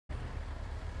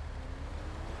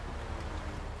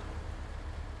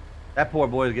That poor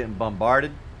boy is getting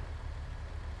bombarded.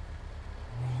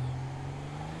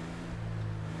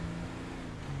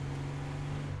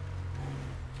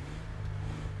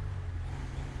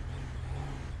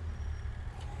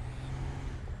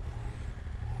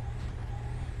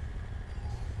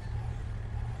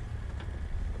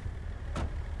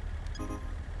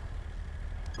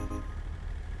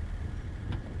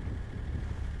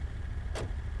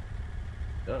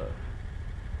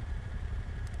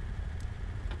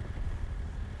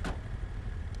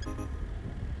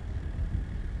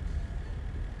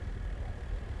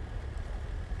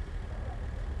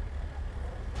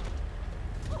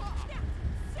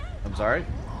 I'm sorry.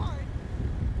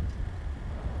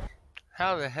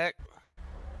 How the heck?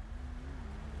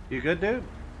 You good, dude?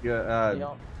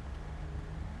 Yeah.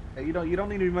 Hey, you don't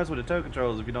need to be messing with the toe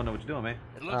controls if you don't know what you're doing, man.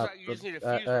 It looks like you just need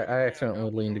a fuse. I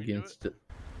accidentally leaned against it.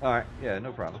 All right. Yeah,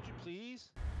 no problem. Would you please?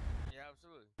 Yeah,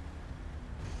 absolutely.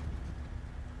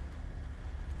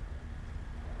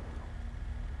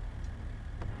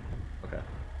 Okay.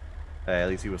 Hey, at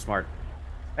least he was smart.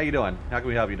 How you doing? How can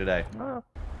we help you today?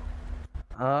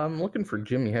 I'm looking for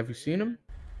Jimmy. Have you seen him?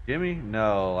 Jimmy?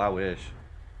 No, I wish.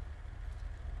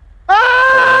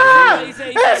 Ah!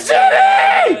 It's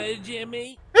Jimmy!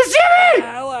 Jimmy. It's Jimmy!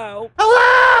 Hello.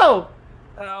 Hello!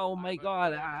 Oh my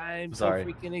God, I'm so Sorry.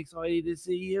 freaking excited to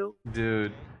see you.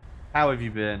 Dude, how have you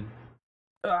been?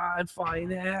 I'm fine.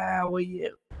 How are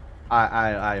you?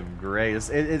 I'm great.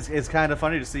 It's kind of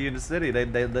funny to see you in the city. They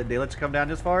let you come down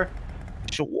this far?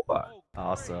 Sure.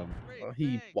 Awesome. Well,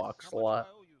 he walks a lot.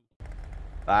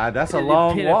 That's a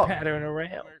long walk. Pattern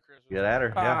around. Get at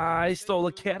her. Yeah. I stole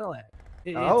a Cadillac.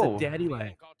 It's Oh. a daddy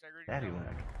lag. Daddy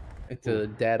lag. It's a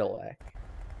Dadillac.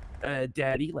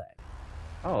 Daddy lag.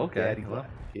 Oh, okay. Dadillac. Well,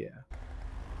 Yeah.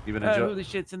 you've been Who enjoying. the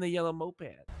shit's in the yellow moped?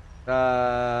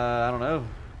 I don't know.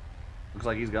 Looks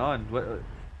like he's gone.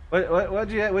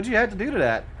 What'd you have to do to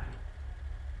that?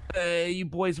 You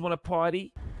boys want to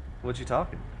party? What you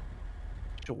talking?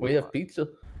 We have pizza.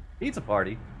 Pizza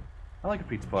party. I like a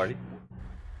pizza party.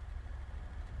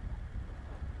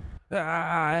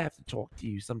 I have to talk to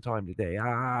you sometime today.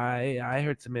 I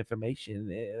heard some information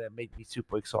that made me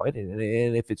super excited,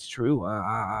 and if it's true,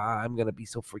 I'm gonna be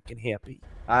so freaking happy.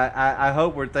 I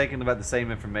hope we're thinking about the same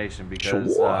information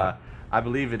because Sure. I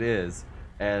believe it is,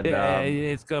 and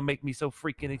It's gonna make me so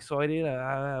freaking excited.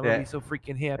 I'm gonna be so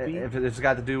freaking happy. if it's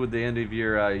got to do with the end of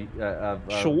your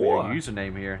Sure.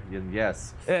 username here, then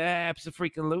yes.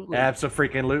 Absolutely.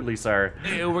 Absolutely, sir.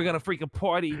 We're gonna freaking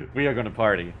party. We are going to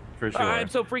party for sure. I'm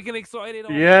so freaking excited.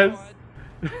 Oh Yes.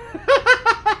 my God.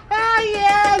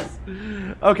 Yes.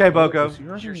 Okay, Boko.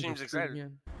 Sure seems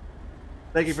excited.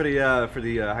 Thank you for the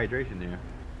hydration there.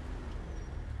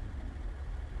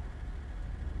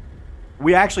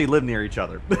 We actually live near each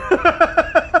other,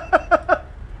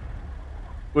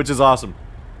 which is awesome.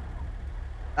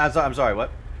 I'm sorry.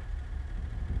 What?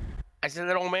 I said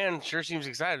that old man sure seems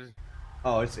excited.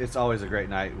 Oh, it's always a great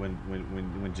night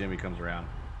when Jimmy comes around.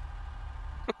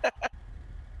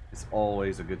 It's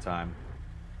always a good time.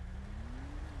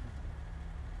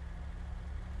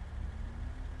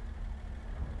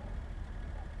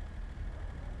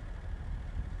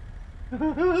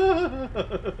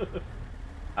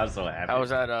 I'm so happy. How was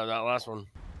that that last one?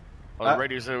 On the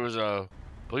radio said it was a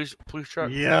police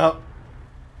truck. Yep.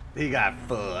 He got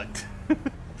fucked.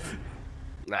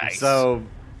 Nice. So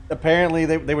apparently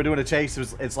they were doing a chase.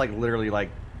 It's like literally like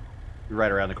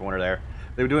right around the corner there.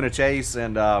 They were doing a chase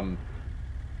and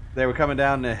they were coming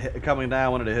down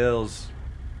one of the hills,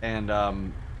 and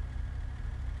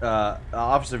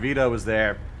Officer Vito was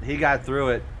there. He got through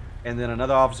it, and then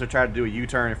another officer tried to do a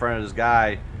U-turn in front of this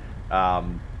guy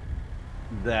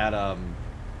that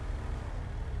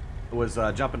was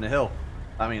jumping the hill.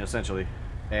 I mean, essentially,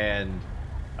 and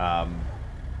got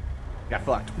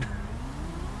fucked.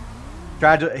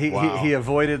 He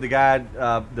avoided the guy,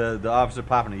 the officer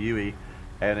popping a Yui,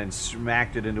 and then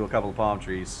smacked it into a couple of palm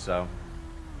trees. So,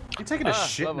 you taking a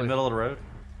shit lovely. in the middle of the road?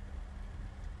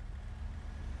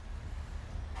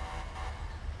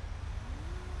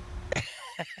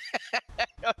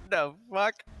 What the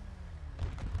fuck?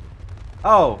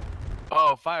 Oh,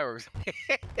 Fireworks.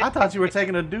 I thought you were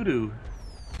taking a doo doo.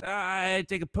 I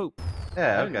take a poop.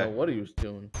 Yeah, I didn't know okay. what he was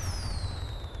doing.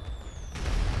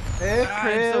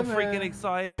 I'm so freaking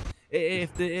excited.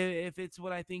 If it's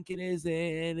what I think it is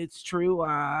and it's true,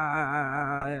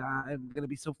 I'm gonna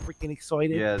be so freaking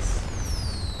excited. Yes.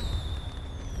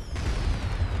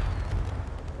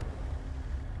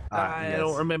 I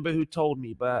don't remember who told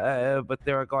me, but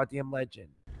they're a goddamn legend.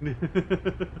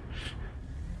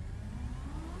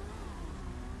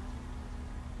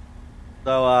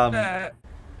 So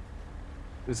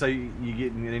So you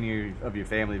getting any of your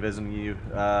family visiting you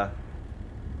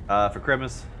for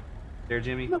Christmas, there,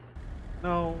 Jimmy? No.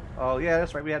 No. Oh yeah,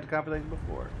 that's right. We had the conversation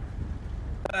before.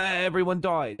 Everyone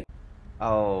died.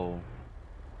 Oh.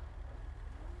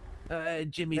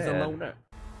 Jimmy's a Sad. loner.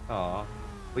 Aw.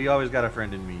 Well, you always got a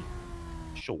friend in me.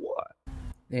 Sure.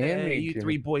 And me, You Jimmy.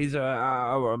 three boys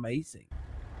are amazing.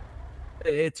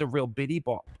 It's a real bitty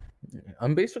bop.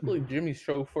 I'm basically Jimmy's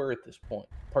chauffeur at this point.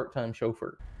 Part-time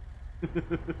chauffeur.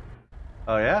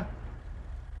 Oh yeah.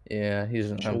 Yeah, he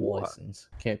doesn't have a Sure. license.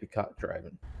 Can't be caught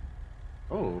driving.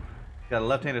 Oh, got a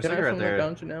left-handed Can I have cigarette some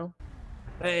of that there. ganja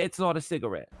now? It's not a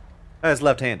cigarette. That's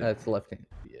left-handed. That's left-handed.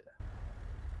 Yeah.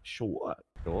 Sure.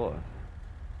 Cool.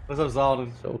 What's up,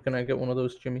 Zalden? So can I get one of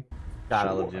those, Jimmy? God,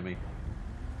 I Sure. love Jimmy.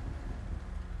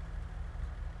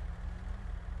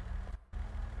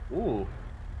 Ooh.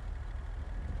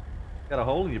 Got a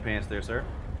hole in your pants there, sir.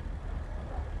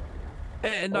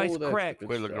 Nice Oh, that's crack. good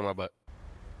Quit looking at my butt.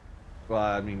 Well,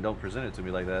 I mean, don't present it to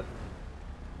me like that.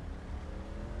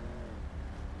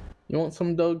 You want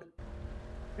some, Doug?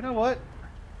 You know what?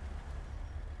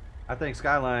 I think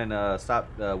Skyline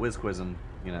stopped whiz quizzing,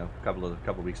 you know, a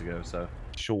couple weeks ago. So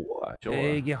Sure. Sure.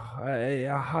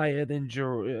 Yeah, higher than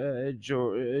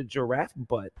giraffe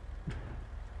butt.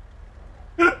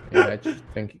 Yeah, I just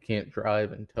think you can't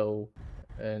drive and tow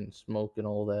and smoke and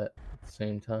all that at the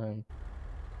same time.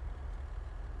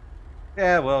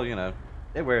 yeah, well, you know,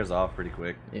 it wears off pretty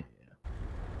quick. Yeah.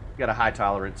 You got a high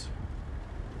tolerance.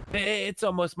 It's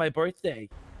almost my birthday.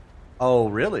 Oh,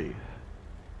 really?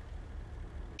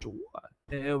 Sure.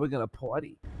 We're gonna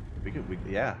party.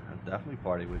 Yeah, I'd definitely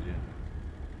party with you.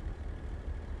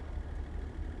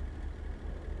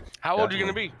 How old are you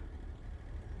gonna be?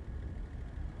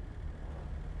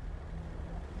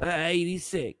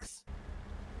 86.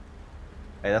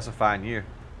 Hey, that's a fine year.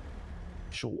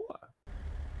 Sure.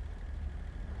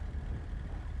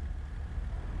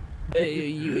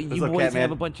 You What's up, boys Catman?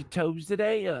 have a bunch of toes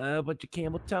today? A bunch of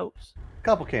camel toes?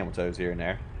 Couple camel toes here and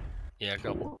there. Yeah, a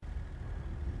couple.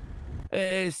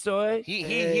 Soy,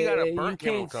 He got a you burnt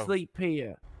camel can't toe. sleep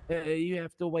here. You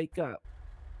have to wake up.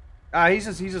 He's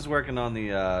just working on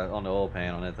the oil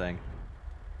pan on that thing.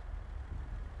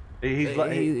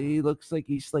 He looks like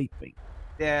he's sleeping.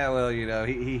 Yeah, well, you know,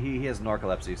 he has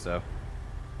narcolepsy, so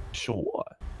Sure.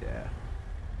 yeah.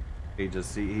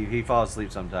 He falls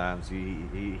asleep sometimes.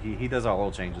 He does our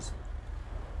oil changes.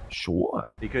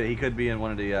 Sure. He could be in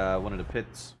one of the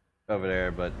pits over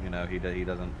there, but you know he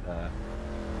doesn't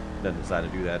decide to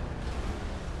do that.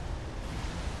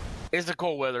 It's the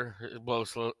cold weather. Blood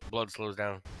slows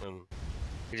down, and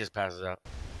he just passes out.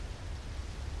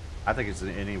 I think it's in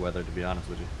any weather, to be honest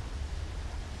with you.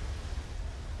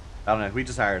 I don't know. We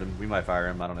just hired him. We might fire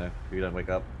him. I don't know. If he doesn't wake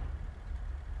up.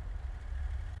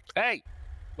 Hey,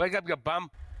 wake up, you bum!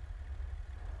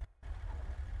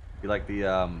 You like the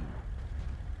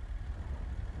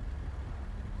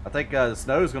I think the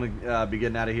snow's gonna be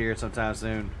getting out of here sometime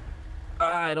soon.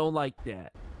 I don't like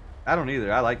that. I don't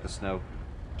either. I like the snow.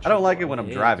 I don't like it when I'm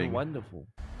It's driving. wonderful.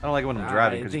 I don't like it when I'm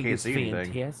driving I because you think can't it's see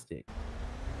anything. fantastic.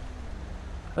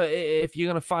 If you're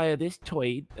gonna fire this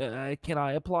toy, can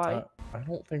I apply? I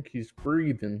don't think he's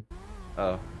breathing.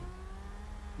 Oh.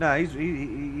 No,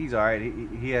 he's all right.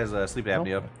 He has sleep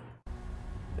apnea.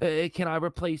 Can I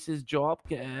replace his job?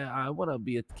 I want to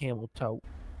be a camel toe.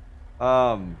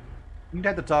 You'd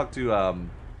have to talk to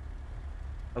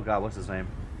oh God, what's his name?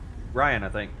 Ryan, I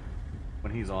think,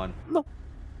 when he's on. No.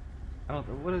 I don't.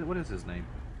 What is his name?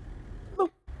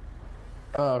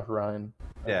 Ryan.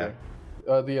 Yeah.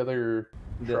 Okay. The other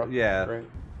truck, yeah. right?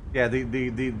 Yeah,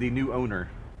 the new owner.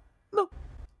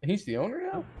 He's the owner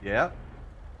now? Yeah.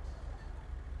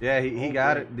 Yeah, he Oh,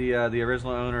 got great. it. The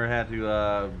original owner had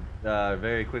to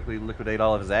very quickly liquidate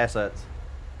all of his assets.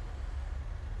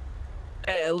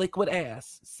 Liquid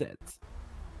ass sets.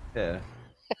 Yeah.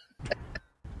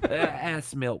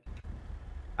 Ass milk.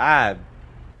 I'm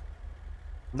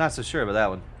not so sure about that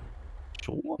one.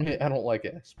 Sure. Yeah, I don't like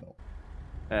ass milk.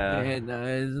 And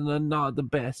it's not the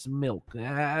best milk.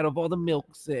 Out of all the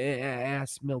milks,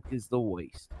 ass milk is the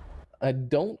worst. I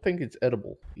don't think it's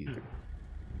edible either.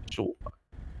 Sure.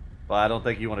 Well, I don't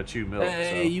think you want to chew milk.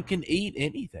 So. You can eat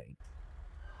anything.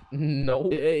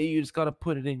 No. You just gotta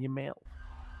put it in your mouth.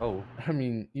 Oh, I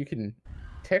mean, you can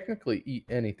technically eat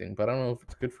anything, but I don't know if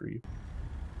it's good for you.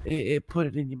 Put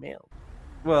it in your mouth.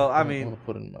 well, I don't mean, want to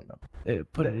put it in my mouth.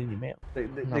 Put it in your mouth. they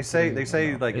Not say putting it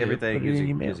in my like mouth. everything Put it in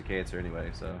your gives mouth. you cancer anyway.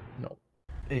 So No.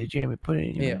 Jamie, put it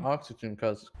in your Yeah, mouth. oxygen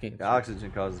causes cancer. the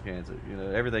oxygen causes cancer. You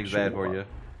know, everything's bad for Sure. you.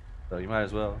 So you might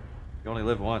as well. You only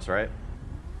live once, right?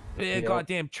 Yep.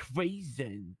 Goddamn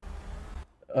treason.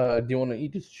 Do you want to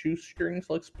eat his shoestrings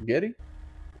like spaghetti?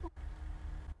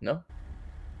 No.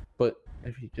 But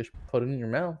if you just put it in your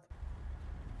mouth.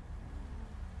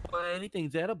 Well,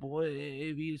 anything's edible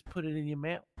if you just put it in your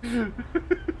mouth.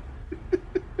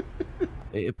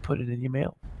 Put it in your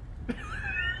mouth.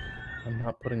 I'm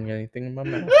not putting anything in my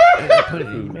mouth. Put it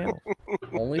in your mouth.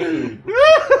 Only food.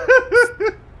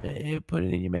 Put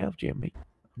it in your mouth, Jimmy.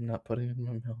 I'm not putting it in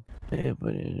my mouth. Put it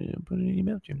in your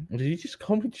mouth, Jimmy. Did you just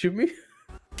call me Jimmy?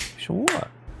 Sure.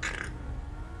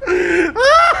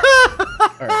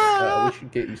 Alright, we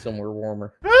should get you somewhere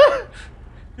warmer.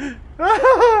 Where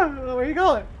are you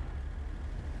going?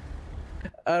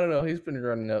 I don't know, he's been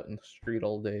running out in the street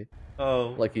all day.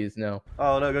 Oh. Like he is now.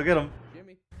 Oh, no, go get him.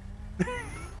 Jimmy.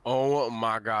 Oh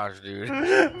my gosh, dude. Put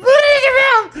it in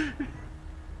your mouth!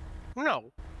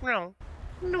 No, no,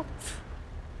 no.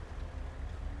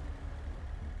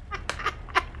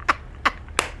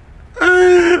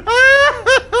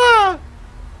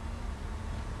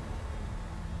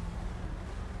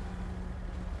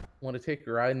 Want to take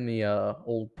a ride in the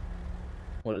old,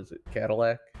 what is it,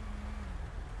 Cadillac?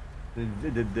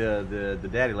 The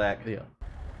daddy lack. Yeah,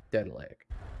 Cadillac.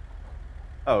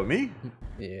 Oh, me?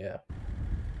 Yeah.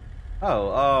 Oh,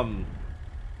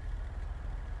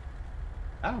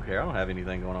 I don't care. I don't have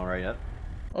anything going on right yet.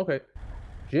 Okay.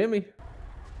 Jimmy.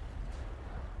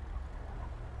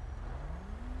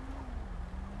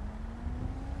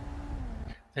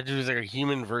 That dude is like a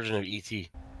human version of ET.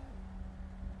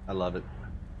 I love it.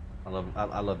 I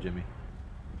love Jimmy.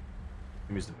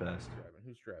 Jimmy's the best.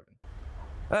 Who's driving?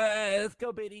 Let's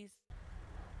go, biddies.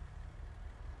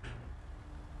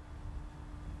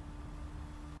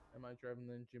 Am I driving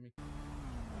then, Jimmy?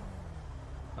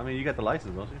 I mean, you got the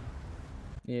license, don't you?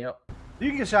 Yep. You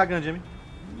can get a shotgun, Jimmy.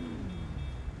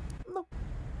 No.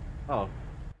 Oh.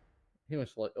 He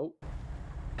was like, oh.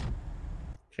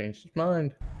 Changed his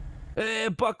mind.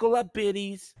 Buckle up,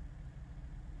 biddies.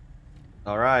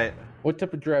 All right. What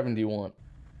type of driving do you want?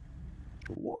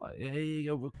 What?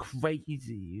 You're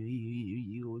crazy.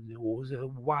 You was a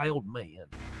wild man.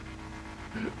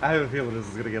 I have a feeling this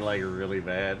is gonna get like really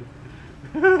bad.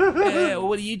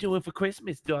 What are you doing for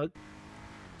Christmas, Doug?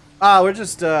 We're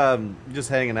just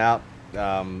hanging out.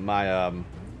 My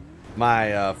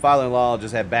father-in-law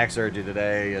just had back surgery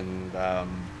today, and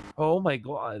Oh my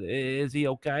God, is he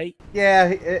okay? yeah,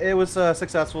 it was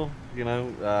successful. You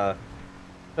know,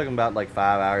 took him about like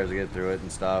 5 hours to get through it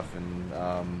and stuff,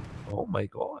 and Oh my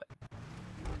God.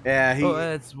 yeah, he. Oh,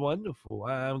 that's wonderful.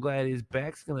 I'm glad his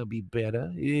back's gonna be better.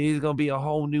 He's gonna be a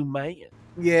whole new man.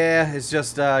 Yeah, it's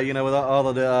just you know, with all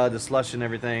of the slush and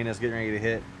everything that's getting ready to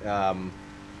hit,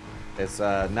 it's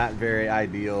not very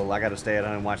ideal. I got to stay at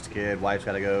home and watch the kid. Wife's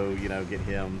got to go, you know, get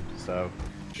him. So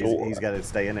he's got to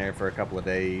stay in there for a couple of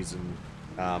days,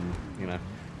 and you know,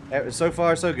 so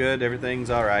far so good. Everything's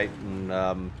all right,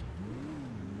 and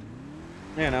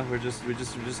you know, we're just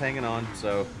hanging on.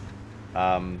 So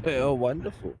Oh,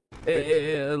 wonderful.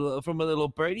 From a little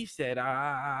birdie said,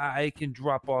 I can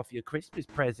drop off your Christmas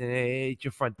present at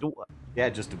your front door. yeah,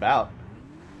 just about.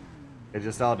 It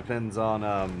just all depends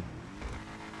on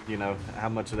you know, how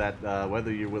much of that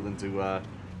weather you're willing to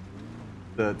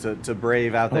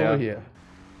brave out there. Oh, yeah.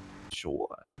 Sure.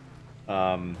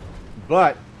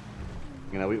 But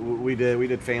you know, we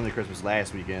did family Christmas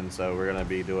last weekend, so we're gonna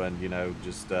be doing, you know,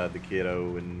 just the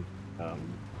kiddo, and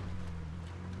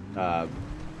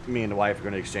me and the wife are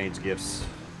gonna exchange gifts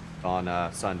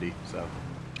on Sunday. So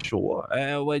Sure.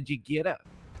 What'd you get her?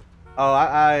 oh,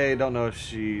 I don't know if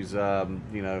she's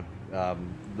you know,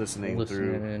 listening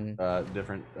through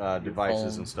different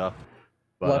devices phone. and stuff.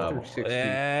 Left But her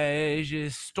 60. She's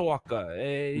a stalker.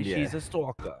 She's a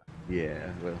stalker. yeah,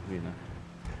 well, you know.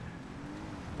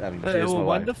 I mean, she is my Well, wife.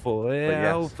 wonderful.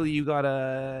 yes. Hopefully you got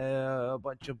a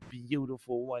bunch of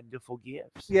beautiful, wonderful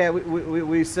gifts. Yeah,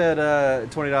 we set a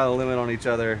 $20 limit on each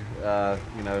other.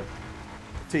 You know,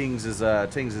 Tings is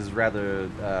rather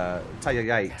tight.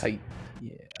 Tight.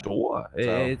 Yeah. Sure. So-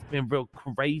 It's been real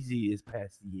crazy this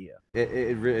past year.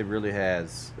 It really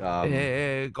has.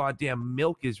 Goddamn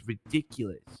milk is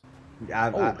ridiculous.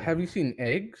 Oh, have you seen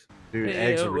eggs? Dude,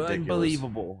 eggs are ridiculous.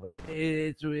 Unbelievable.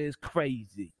 It's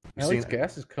crazy. At least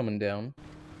gas is coming down.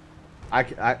 I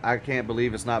can't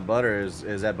believe it's not butter.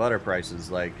 Is at butter prices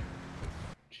like?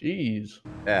 Jeez.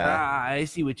 Yeah. I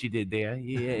see what you did there.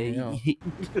 Yeah.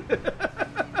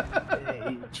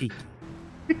 Cheeky.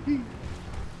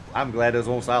 I'm glad it was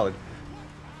on solid.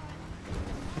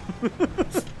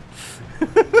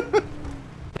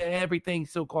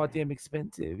 Everything's so goddamn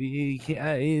expensive.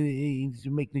 It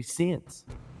make no sense.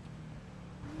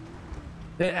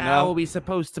 How are we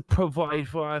supposed to provide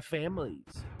for our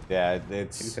families? Yeah,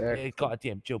 it's Exactly.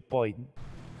 Goddamn Joe Biden.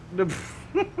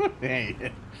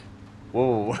 Hey.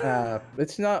 Whoa.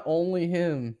 It's not only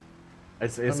him.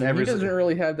 It's I mean, every he doesn't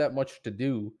really have that much to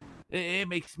do. It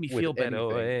makes me With feel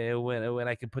better anything. when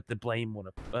I can put the blame on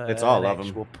It's all an of 'em.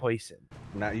 actual person.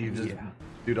 Now you just Yeah.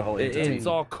 do the whole entity. It's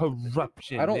all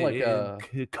corruption. I don't like,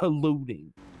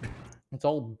 colluding. It's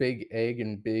all big egg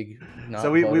and big. Not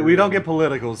So we butter don't get and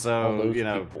political, all so those you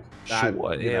know, people.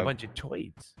 Sure, you yeah, know, a bunch of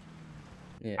tweets.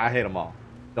 Yeah. I hate them all.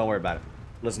 Don't worry about it.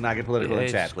 Let's not get political in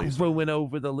chat, please. Screwing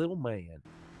over the little man.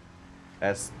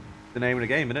 That's the name of the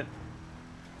game, isn't it?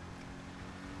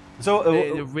 So, The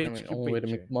I rich mean, get only way to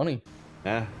richer. make money.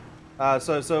 yeah.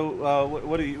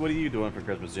 What are you doing for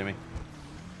Christmas, Jimmy?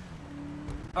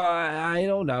 I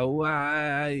don't know.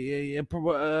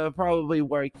 Probably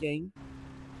working.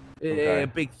 Okay.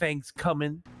 Big things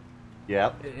coming.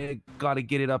 Yep. Got to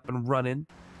get it up and running.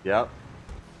 Yep.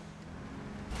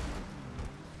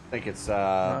 I think it's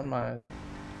Not my.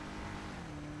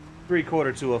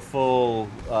 3/4 to a full.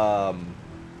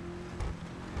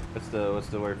 What's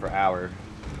the word for hour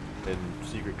in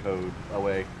secret code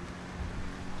away?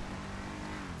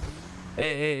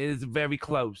 It's very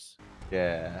close.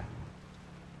 Yeah.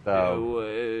 So.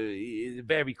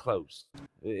 Very close.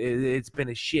 It's been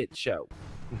a shit show.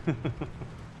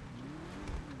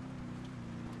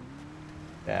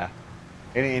 Yeah.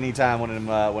 Anytime one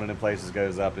of them places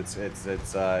goes up, it's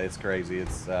crazy.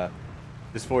 It's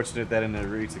just fortunate that in the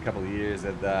recent couple of years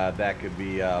that that could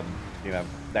be you know,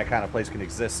 that kind of place can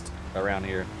exist around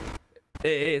here.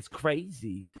 It's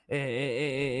crazy,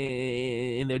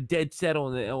 and they're dead set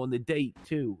on the date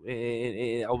too.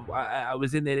 And I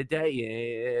was in there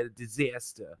today, and a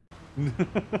disaster.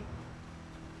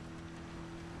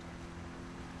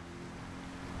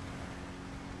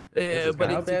 is But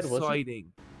How it's bad was it?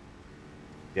 exciting.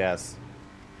 Yes.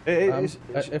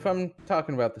 If I'm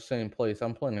talking about the same place,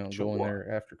 I'm planning on going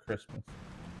there after Christmas.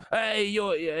 Hey,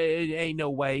 ain't no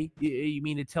way. You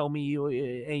mean to tell me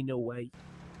ain't no way?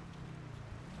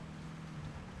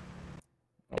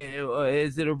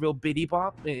 Is it a real bitty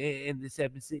bop in the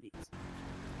 7 cities?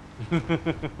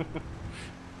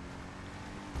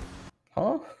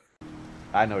 Huh?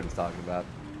 I know what he's talking about.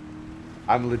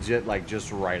 I'm legit like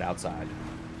just right outside.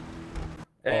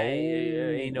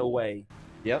 Ain't no way.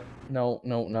 Yep. No,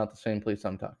 not the same place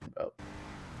I'm talking about.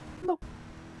 No.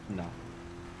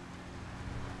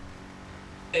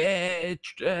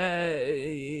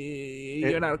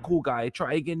 You're not a cool guy.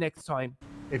 Try again next time.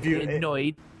 If you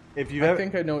Annoyed. if you I ever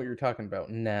think I know what you're talking about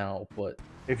now, but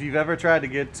if you've ever tried to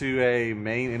get to a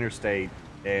main interstate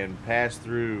and pass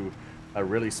through a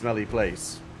really smelly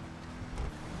place,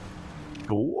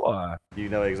 Sure. you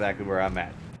know exactly where I'm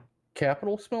at.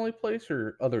 capital smelly place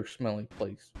or other smelly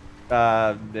place?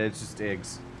 It's just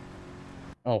eggs.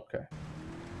 Okay.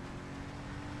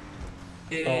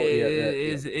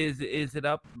 Is it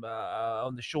up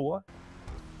on the shore?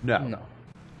 No.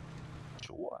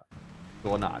 Sure.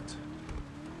 Or not.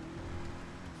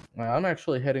 I'm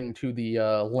actually heading to the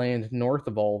land north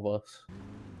of all of us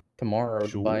tomorrow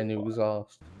to buy a new Sure.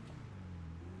 exhaust.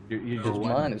 You Because just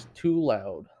mine is too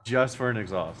loud. just for an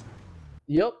exhaust.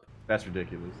 Yep. That's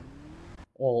ridiculous.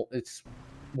 Well, it's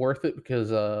worth it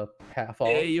because half off.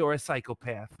 Hey, you're a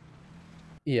psychopath.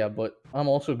 Yeah, but I'm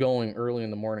also going early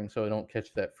in the morning so I don't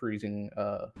catch that freezing,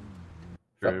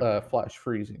 True. flash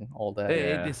freezing, all that.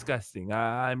 Yeah. Disgusting.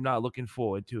 I'm not looking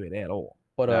forward to it at all.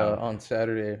 But No. on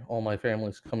Saturday, all my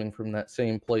family's coming from that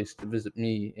same place to visit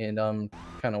me, and I'm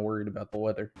kind of worried about the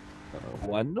weather.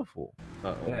 Wonderful.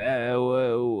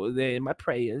 Uh-oh. Then my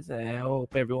prayers. I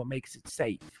hope everyone makes it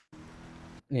safe.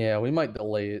 Yeah, we might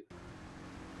delay it.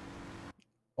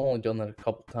 Only done that a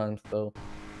couple times though.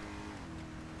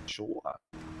 Sure.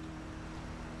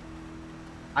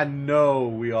 I know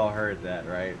we all heard that,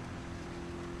 right?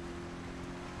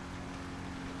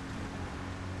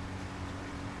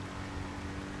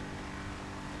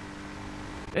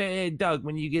 Hey, Doug,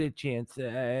 when you get a chance,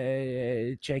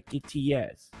 check your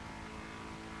TS.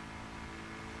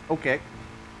 Okay.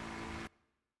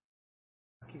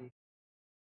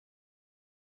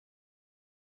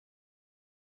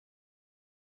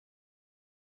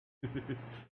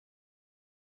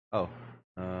 Oh.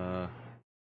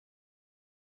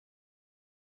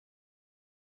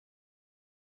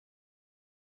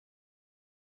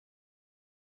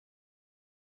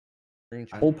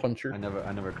 Hole puncher. I never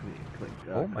clicked.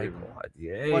 Oh my clear. God!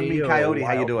 Yeah. Well, I mean, you're a Coyote,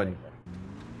 how you wild doing? man.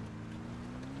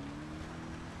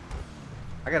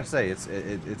 I gotta say,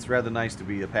 it's rather nice to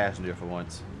be a passenger for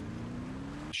once.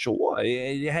 Sure,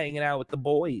 you're hanging out with the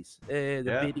boys, the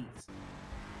Yeah. biddies.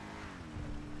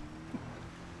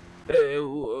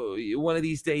 One of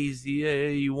these days,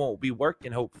 you won't be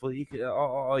working. Hopefully,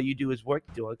 all you do is work,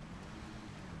 dog.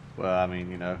 Well, I mean,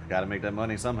 you know, got to make that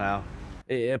money somehow.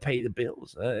 Pay the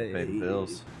bills. Pay the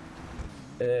bills.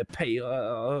 Pay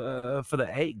for the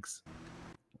eggs.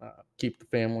 Keep the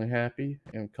family happy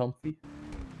and comfy.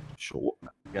 Sure.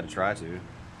 Got to try to.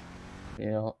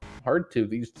 Yeah, hard to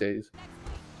these days.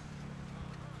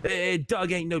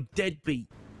 Doug ain't no deadbeat.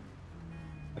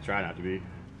 I try not to be.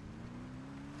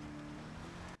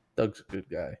 Doug's a good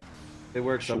guy. It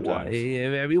works Sure. sometimes.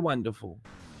 Very wonderful.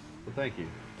 Well, thank you.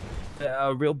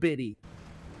 Real bitty.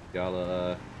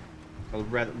 Y'all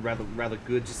rather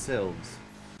good yourselves.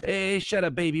 Shut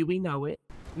up, baby. We know it.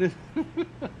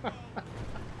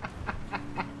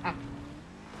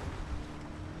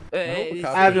 I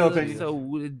have no opinion.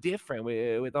 So different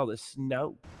with all the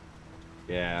snow.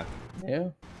 Yeah. Yeah.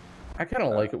 I kind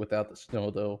of like it without the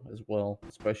snow, though, as well,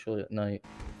 especially at night.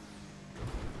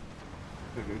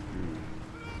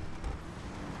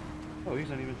 Oh, he's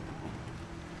not even.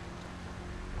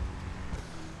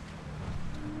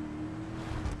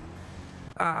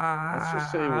 Let's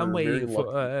just say I'm we're waiting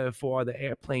very for all the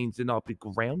airplanes to not be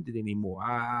grounded anymore.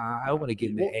 I want to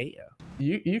get in the Well, air.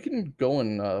 You can go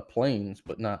in planes,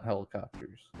 but not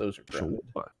helicopters. Those are grounded.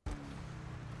 Sure.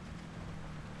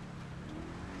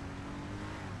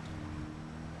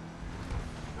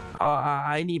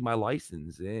 I need my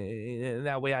license, and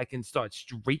that way I can start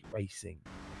street racing.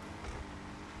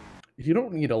 You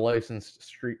don't need a license to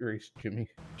street race, Jimmy.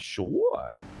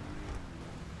 Sure.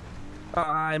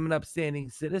 I'm an upstanding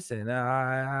citizen.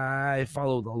 I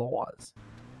follow the laws.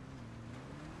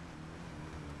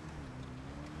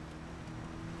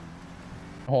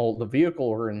 Oh, the vehicle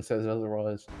we're in says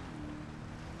otherwise.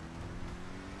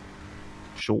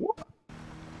 Sure.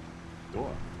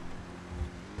 Sure.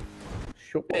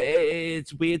 Sure.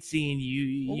 It's weird seeing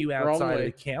you wrong outside of way.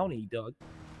 the county, Doug.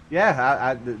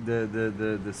 Yeah,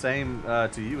 the same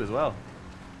to you as well.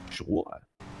 Sure.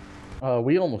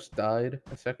 We almost died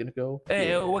a second ago.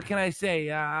 Hey, what can I say?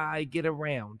 I get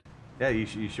around. Yeah, you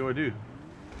sure do.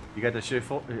 You got the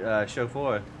chauffeur.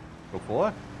 Chauffeur?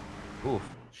 Oof.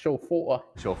 Chauffeur.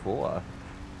 Chauffeur.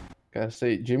 Gotta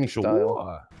say it Jimmy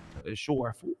style.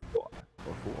 Sure.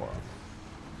 Chauffeur.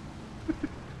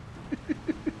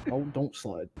 Oh, don't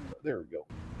slide. There we go.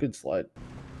 Good slide.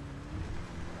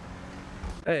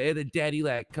 The daddy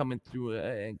lag coming through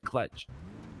and clutch.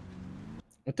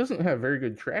 It doesn't have very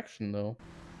good traction, though.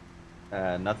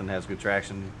 Nothing has good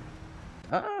traction.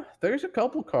 There's a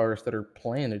couple cars that are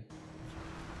planted.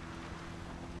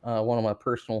 One of my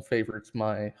personal favorites,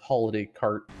 my holiday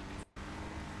cart.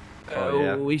 Oh,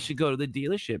 yeah. We should go to the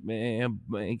dealership, man,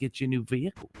 and get you a new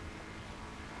vehicle.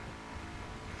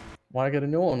 Why I got a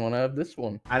new one when I have this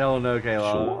one? I don't know,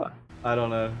 Kayla. Sure. I don't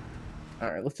know.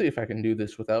 All right, let's see if I can do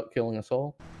this without killing us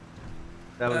all.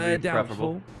 That would be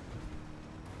preferable. Doubtful.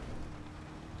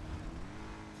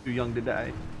 Too young to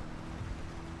die.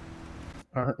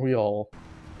 Aren't we all?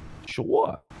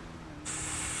 Sure.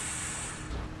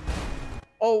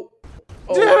 Oh!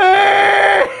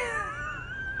 Jimmy!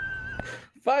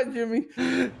 Bye, Jimmy!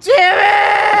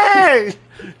 Jimmy!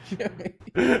 Jimmy!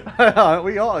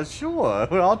 We all sure.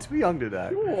 We're all too young to die.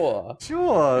 Sure.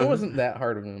 Sure. It wasn't that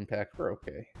hard of an impact. We're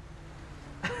okay.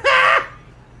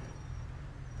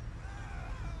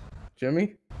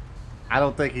 Jimmy? I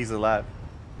don't think he's alive.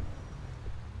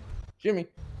 Jimmy?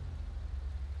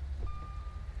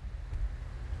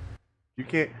 You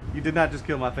can't. You did not just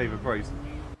kill my favorite person.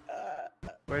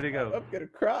 Where'd he go? I'm gonna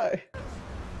cry.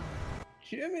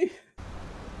 Jimmy?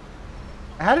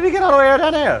 How did he get all the way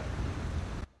down there?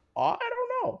 I don't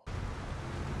know.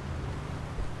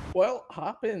 Well,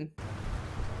 hop in.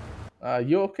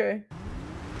 You okay?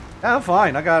 I'm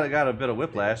fine. I got a bit of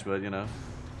whiplash, but you know.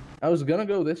 I was gonna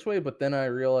go this way, but then I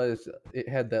realized it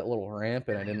had that little ramp,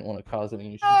 and I didn't want to cause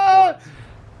any issues.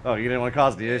 Oh, you didn't want to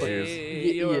cause the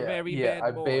issues. You're a very bad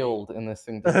I boy. bailed, and this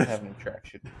thing doesn't have any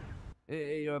traction.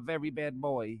 You're a very bad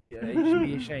boy. You should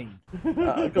be ashamed.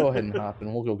 Go ahead and hop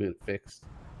in. We'll go get it fixed.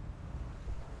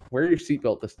 Wear your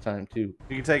seatbelt this time too.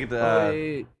 You can take it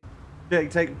to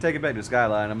take it back to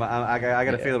Skyline. I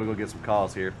got a feeling we're gonna get some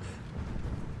calls here.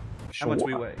 How much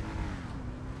we weigh?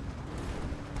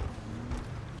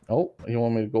 Oh, you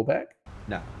want me to go back?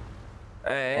 No.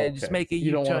 Just make a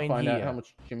You don't want to U-turn find here. out how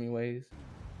much Jimmy weighs?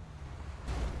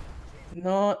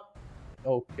 Not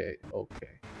okay.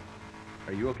 Okay.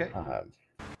 Are you okay?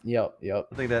 Yep.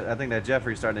 I think that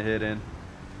Jeffrey's starting to hit in.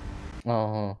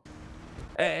 No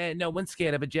one's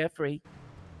scared of a Jeffrey.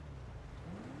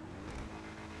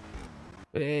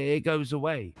 It goes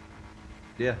away.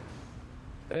 Yeah.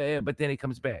 But then it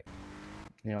comes back.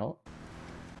 You know,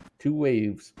 2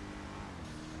 waves.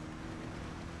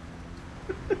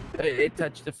 It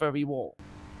touched the furry wall.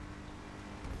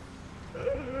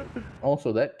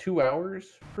 Also, that 2 hours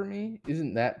for me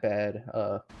isn't that bad.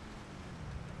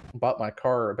 Bought my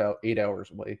car about 8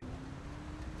 hours away.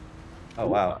 Oh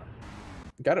wow.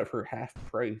 Got it for half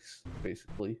price,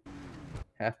 basically.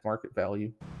 Half market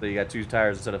value. So you got 2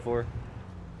 tires instead of 4?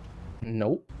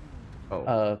 Nope.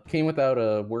 Oh. Came without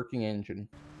a working engine.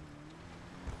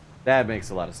 That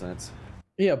makes a lot of sense.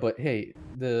 Yeah, but hey,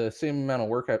 the same amount of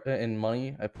work and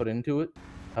money I put into it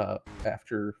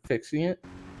after fixing it,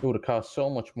 it would have cost so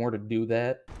much more to do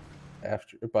that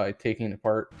by taking it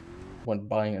apart when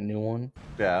buying a new one.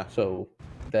 Yeah. So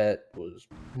that was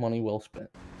money well spent.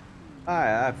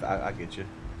 I get you.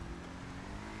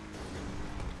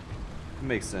 It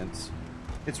makes sense.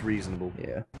 It's reasonable.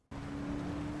 Yeah.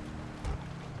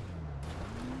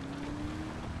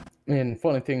 And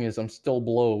funny thing is, I'm still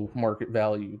below market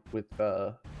value with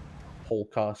whole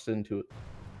cost into it.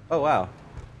 Oh wow.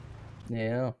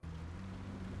 Yeah.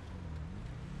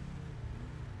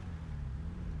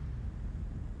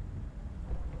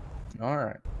 All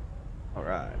right. All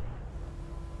right.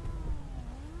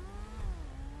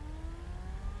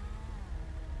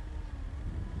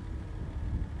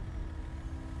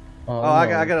 Oh, I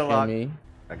no, got a lock. Jimmy.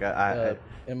 It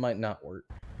It might not work.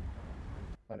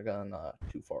 Might have gone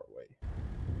too far away.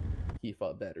 Key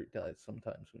fob battery dies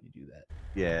sometimes when you do that.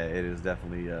 yeah, it is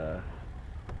definitely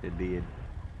it did.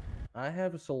 I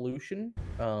have a solution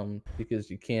because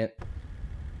you can't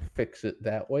fix it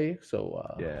that way. So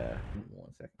Yeah. give me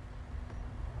 1 second.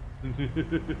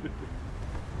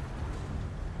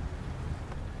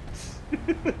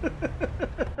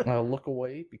 Look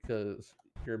away because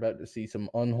you're about to see some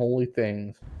unholy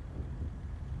things.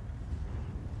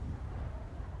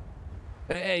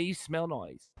 Hey, you smell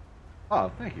nice.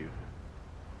 Oh, thank you.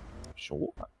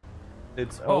 Sure.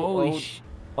 It's Oh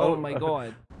my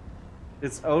god.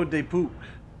 It's Eau de Poop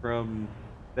from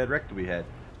that wreck that we had.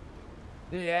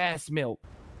 The ass milk.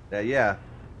 Yeah,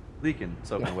 leaking,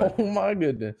 soaking wet. Oh my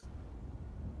goodness.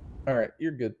 All right,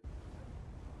 you're good.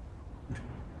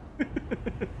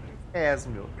 Ass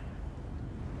milk.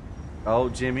 Oh,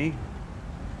 Jimmy.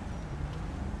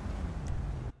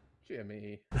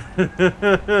 Jimmy.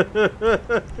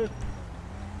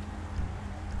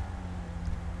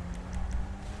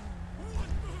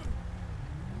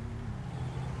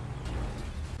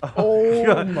 Oh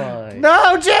God. my.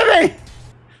 No, Jimmy!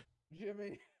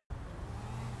 Jimmy.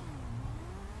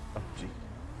 Oh, gee.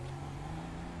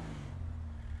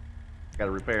 Got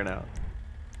to repair now.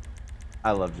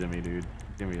 I love Jimmy, dude.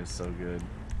 Jimmy is so good.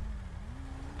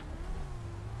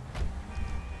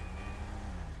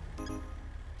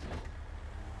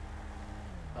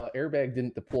 Airbag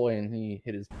didn't deploy and he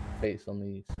hit his face on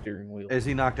the steering wheel. Is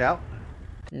he knocked out?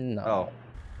 No. Oh.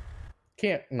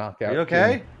 Can't knock out. Are you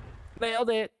okay?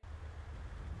 Nailed it.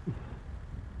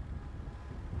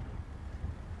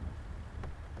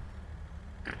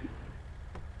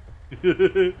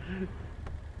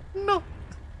 No.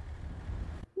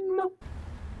 No.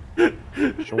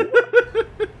 Sure.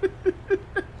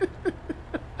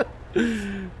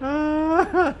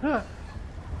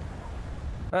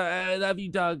 I love you,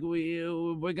 Doug.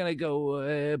 We're gonna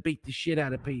go beat the shit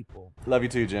out of people. Love you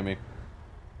too, Jimmy.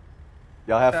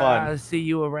 Y'all have fun. I'll see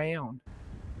you around.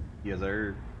 Yes,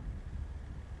 sir.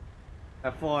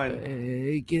 Have fun.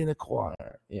 Get in the car.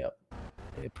 Yep.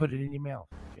 Put it in your mouth,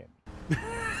 Jimmy.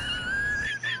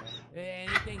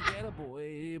 Anything edible,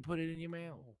 put it in your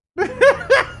mouth.